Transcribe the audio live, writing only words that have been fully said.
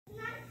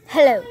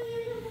Hello,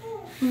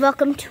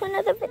 welcome to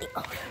another video.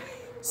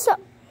 So,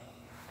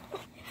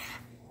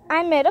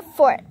 I made a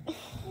fort.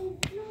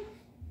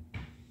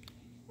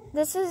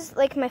 This is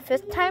like my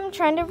 5th time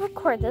trying to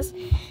record this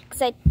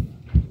because I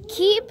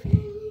keep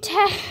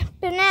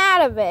tapping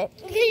out of it.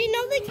 You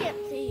know they can't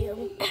see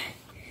you.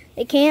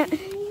 They can't?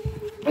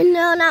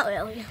 No, not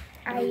really.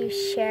 Are you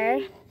sure?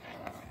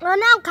 Well,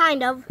 now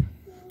kind of.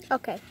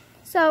 Okay,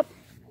 so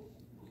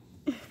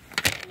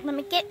let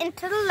me get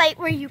into the light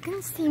where you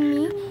can see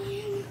me.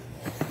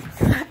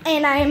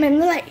 And I am in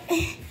the light.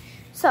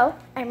 So,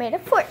 I made a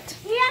fort.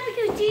 Yeah,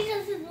 because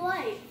Jesus is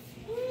light.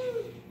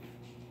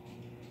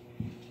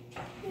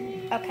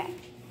 Okay.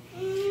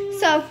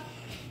 So,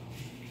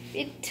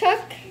 we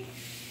took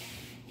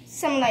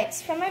some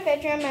lights from my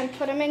bedroom and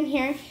put them in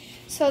here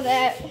so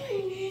that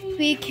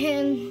we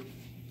can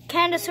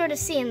kind of sort of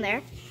see in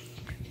there.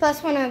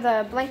 Plus, one of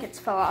the blankets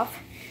fell off.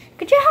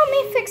 Could you help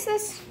me fix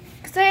this?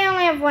 Because I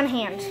only have one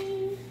hand.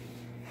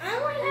 I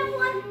only have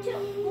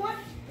one.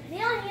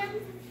 The other hand.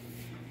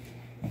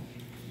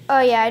 Oh,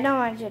 yeah, I don't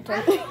want you to.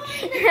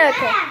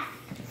 Okay.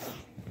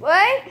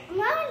 What? I'm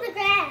mowing the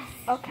grass.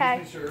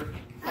 Okay.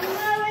 I'm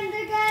mowing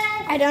the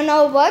grass. I don't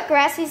know what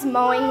grass he's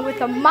mowing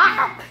with a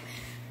mop.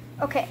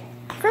 Okay,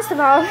 first of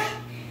all,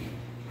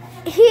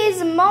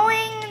 he's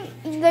mowing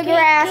the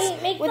grass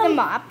with a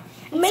mop.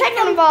 And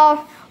second of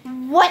all,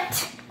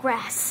 what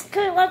grass?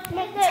 Okay, let's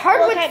make It's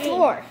hardwood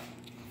floor.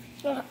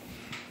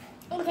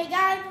 Okay,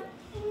 guys.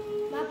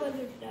 My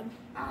brother's done.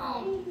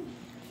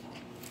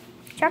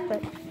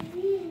 Chocolate.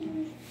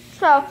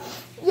 So,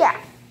 yeah.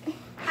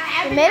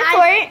 We made it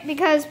for it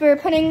because we're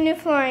putting new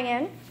flooring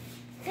in.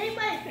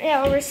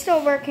 Yeah, we're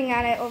still working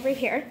on it over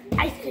here.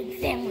 Ice cream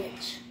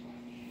sandwich.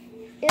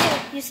 Ew,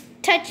 you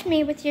touched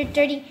me with your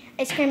dirty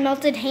ice cream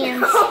melted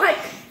hands.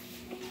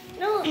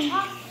 No,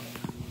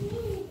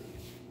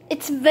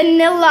 It's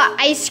vanilla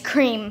ice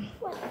cream.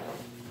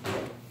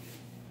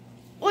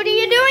 What are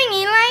you doing,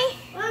 Eli?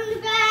 on the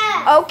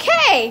grass.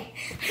 Okay.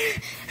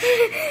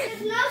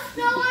 There's no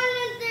snow on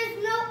it.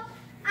 There's no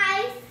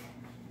ice.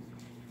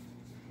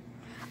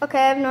 Okay,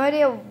 I have no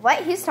idea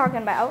what he's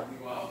talking about.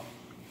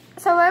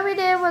 So what we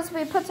did was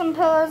we put some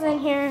pillows in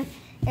here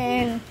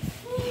and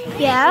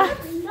yeah.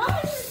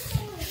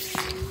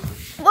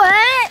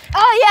 What?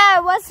 Oh yeah,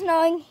 it was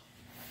snowing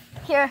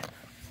here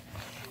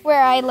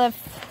where I live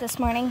this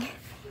morning.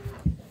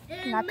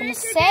 I'm not gonna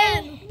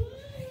say.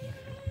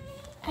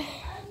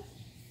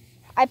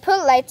 I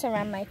put lights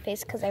around my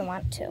face because I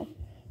want to.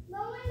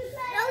 No,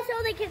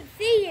 so they can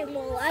see you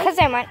more. Because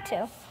I want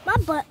to. My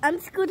butt. I'm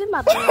scooting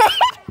my butt.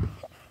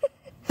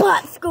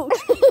 Butt scoot.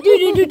 Wait,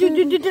 I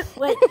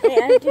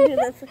have to do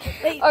this.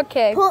 Wait.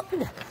 Okay.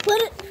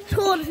 Put it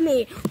towards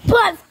me.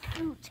 Butt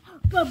scoot.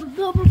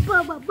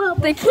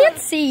 They can't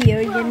see you,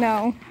 you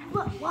know.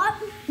 What?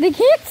 They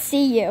can't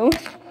see you.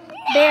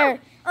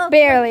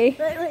 Barely.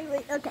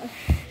 Wait. Okay.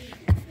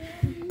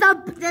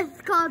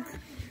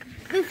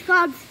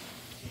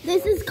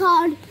 This is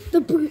called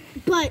the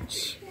butt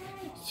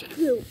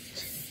scoot.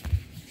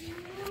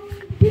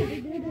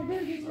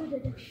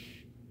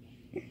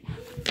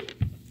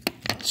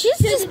 She's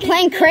just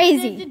plain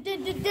crazy.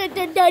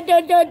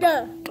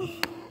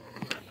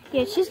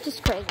 Yeah, she's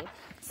just crazy.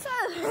 So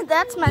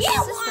that's my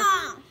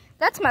sister.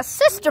 That's my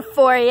sister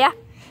for you.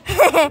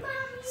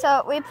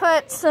 So we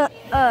put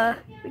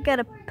we got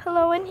a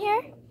pillow in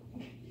here.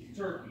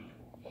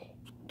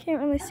 Can't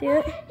really see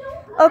it.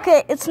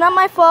 Okay, it's not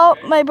my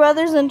fault. My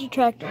brother's into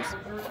tractors,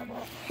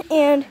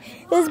 and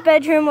his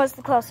bedroom was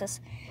the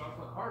closest.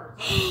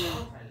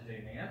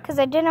 Because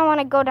I didn't want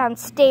to go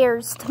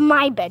downstairs to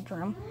my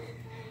bedroom.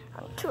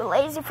 I'm too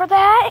lazy for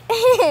that.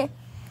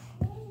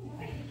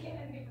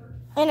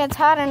 And it's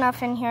hot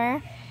enough in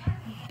here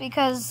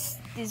because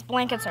these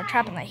blankets are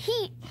trapping the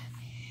heat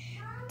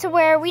to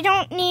where we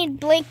don't need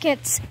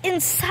blankets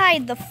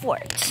inside the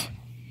fort.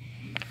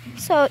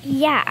 So,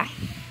 yeah.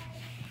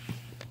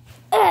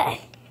 Ugh.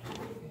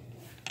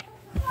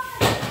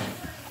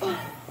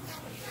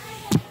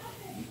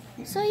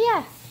 So,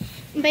 yeah.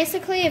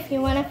 Basically, if you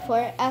want a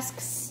fort,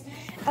 ask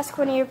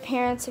one of your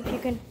parents if you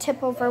can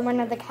tip over one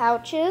of the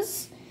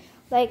couches,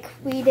 like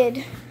we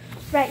did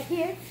right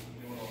here.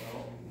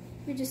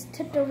 We just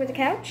tipped over the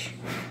couch.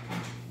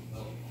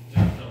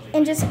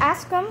 And just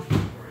ask them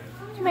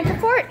to make a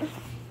fort.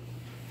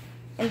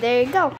 And there you go.